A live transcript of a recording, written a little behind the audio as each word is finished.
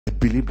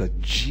believe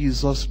that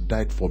Jesus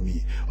died for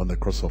me on the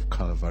cross of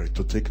Calvary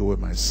to take away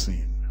my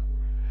sin.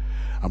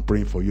 I'm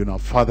praying for you now.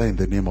 Father, in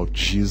the name of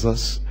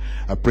Jesus,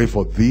 I pray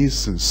for these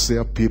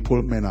sincere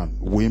people, men and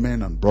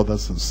women and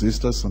brothers and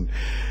sisters and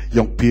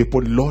young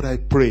people. Lord, I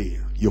pray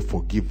you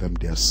forgive them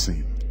their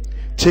sin.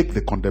 Take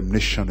the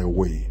condemnation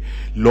away.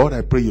 Lord,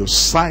 I pray you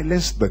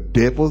silence the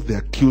devil, the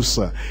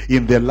accuser,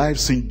 in their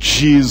lives in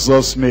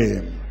Jesus'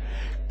 name.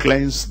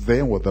 Cleanse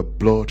them with the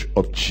blood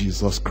of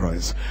Jesus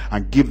Christ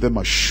and give them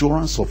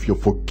assurance of your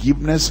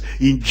forgiveness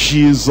in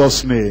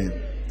Jesus' name.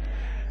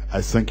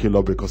 I thank you,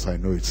 Lord, because I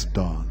know it's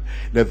done.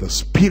 Let the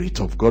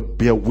Spirit of God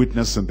bear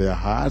witness in their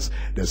hearts.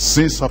 Their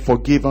sins are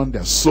forgiven,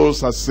 their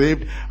souls are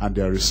saved, and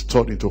they are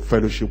restored into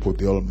fellowship with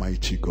the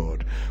Almighty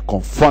God.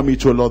 Confirm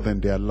it, O Lord, in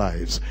their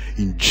lives.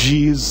 In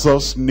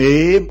Jesus'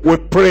 name we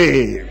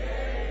pray.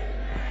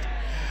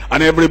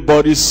 And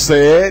everybody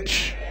said,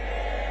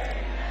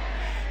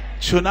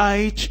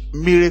 tonight,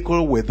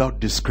 miracle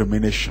without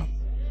discrimination.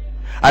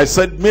 I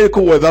said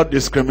miracle without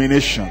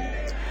discrimination.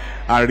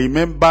 And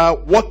remember,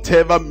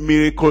 whatever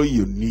miracle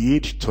you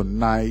need,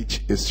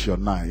 tonight is your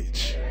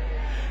night.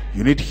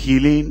 You need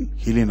healing,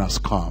 healing has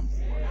come.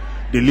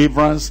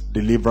 Deliverance,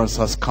 deliverance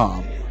has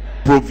come.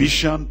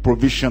 Provision,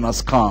 provision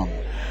has come.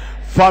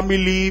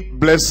 Family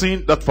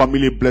blessing, that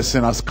family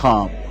blessing has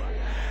come.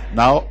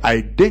 Now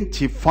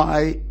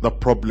identify the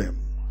problem.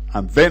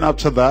 And then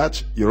after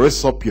that, you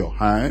raise up your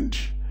hand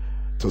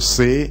to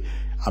say,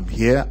 I'm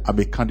here, I'm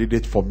a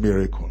candidate for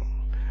miracle.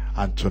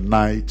 And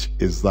tonight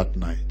is that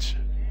night.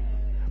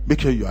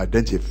 Make sure you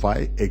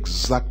identify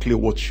exactly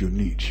what you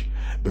need,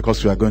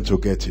 because you are going to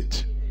get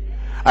it.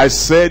 I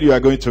said you are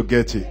going to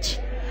get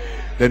it.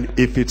 Then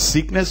if it's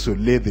sickness, you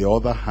lay the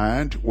other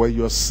hand where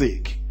you're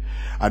sick.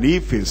 And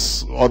if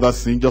it's other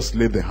thing, just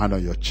lay the hand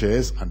on your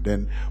chest, and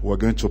then we're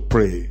going to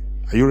pray.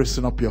 Are you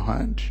raising up your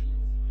hand?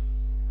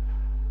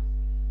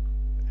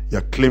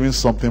 You're claiming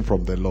something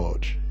from the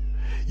Lord.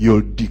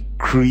 You'll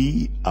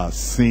decree a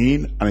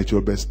thing, and it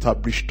will be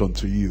established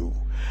unto you.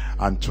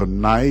 And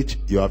tonight,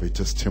 you have a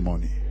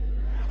testimony.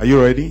 Are you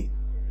ready?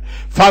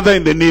 Father,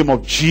 in the name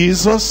of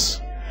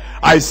Jesus,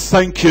 I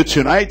thank you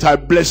tonight. I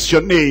bless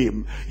your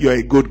name. You're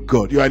a good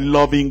God. You're a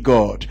loving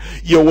God.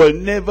 You will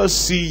never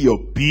see your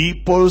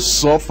people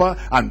suffer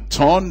and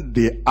turn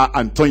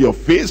your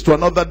face to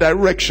another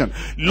direction.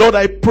 Lord,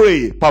 I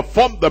pray,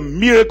 perform the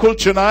miracle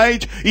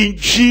tonight in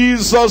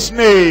Jesus'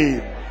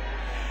 name.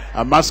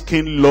 I'm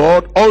asking,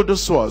 Lord, all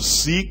those who are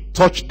sick,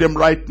 touch them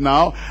right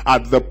now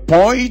at the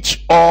point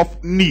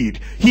of need.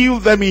 Heal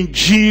them in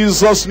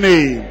Jesus'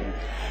 name.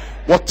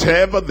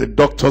 Whatever the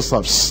doctors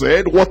have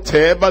said,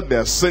 whatever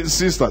their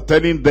senses are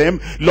telling them,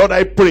 Lord,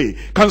 I pray,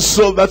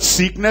 cancel that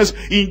sickness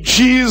in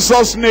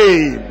Jesus'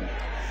 name.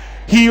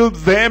 Heal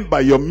them by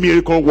your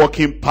miracle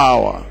working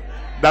power.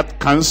 That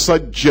cancer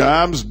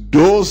germs,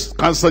 those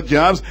cancer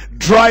germs,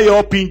 dry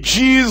up in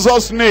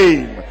Jesus'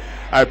 name.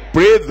 I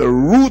pray the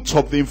root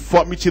of the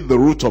infirmity, the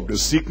root of the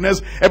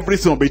sickness,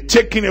 everything will be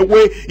taken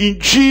away in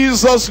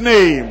Jesus'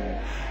 name.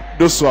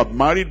 Those who are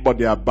married but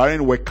they are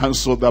barren, we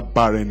cancel that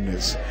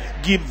barrenness.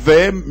 Give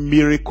them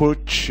miracle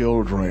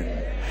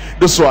children.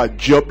 Those who are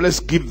jobless,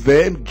 give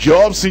them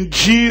jobs in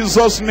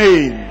Jesus'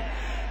 name.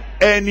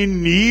 Any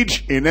need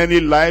in any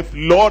life,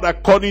 Lord,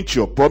 according to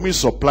your promise,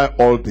 supply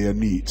all their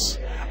needs.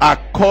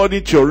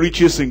 According to your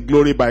riches in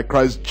glory by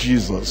Christ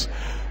Jesus.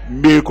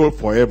 Miracle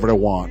for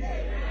everyone.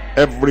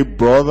 Every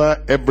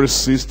brother, every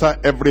sister,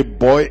 every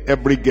boy,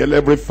 every girl,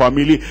 every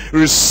family,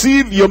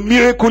 receive your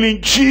miracle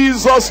in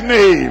Jesus'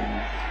 name.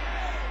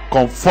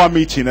 Confirm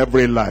it in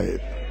every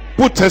life.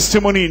 Put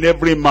testimony in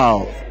every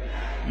mouth.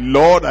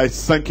 Lord, I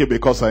thank you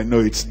because I know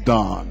it's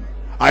done.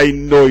 I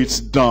know it's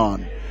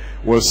done.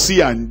 We'll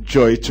see and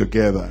enjoy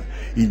together.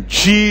 In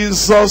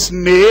Jesus'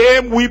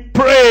 name we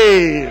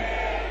pray.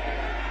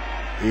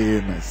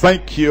 Amen.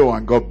 Thank you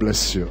and God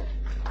bless you.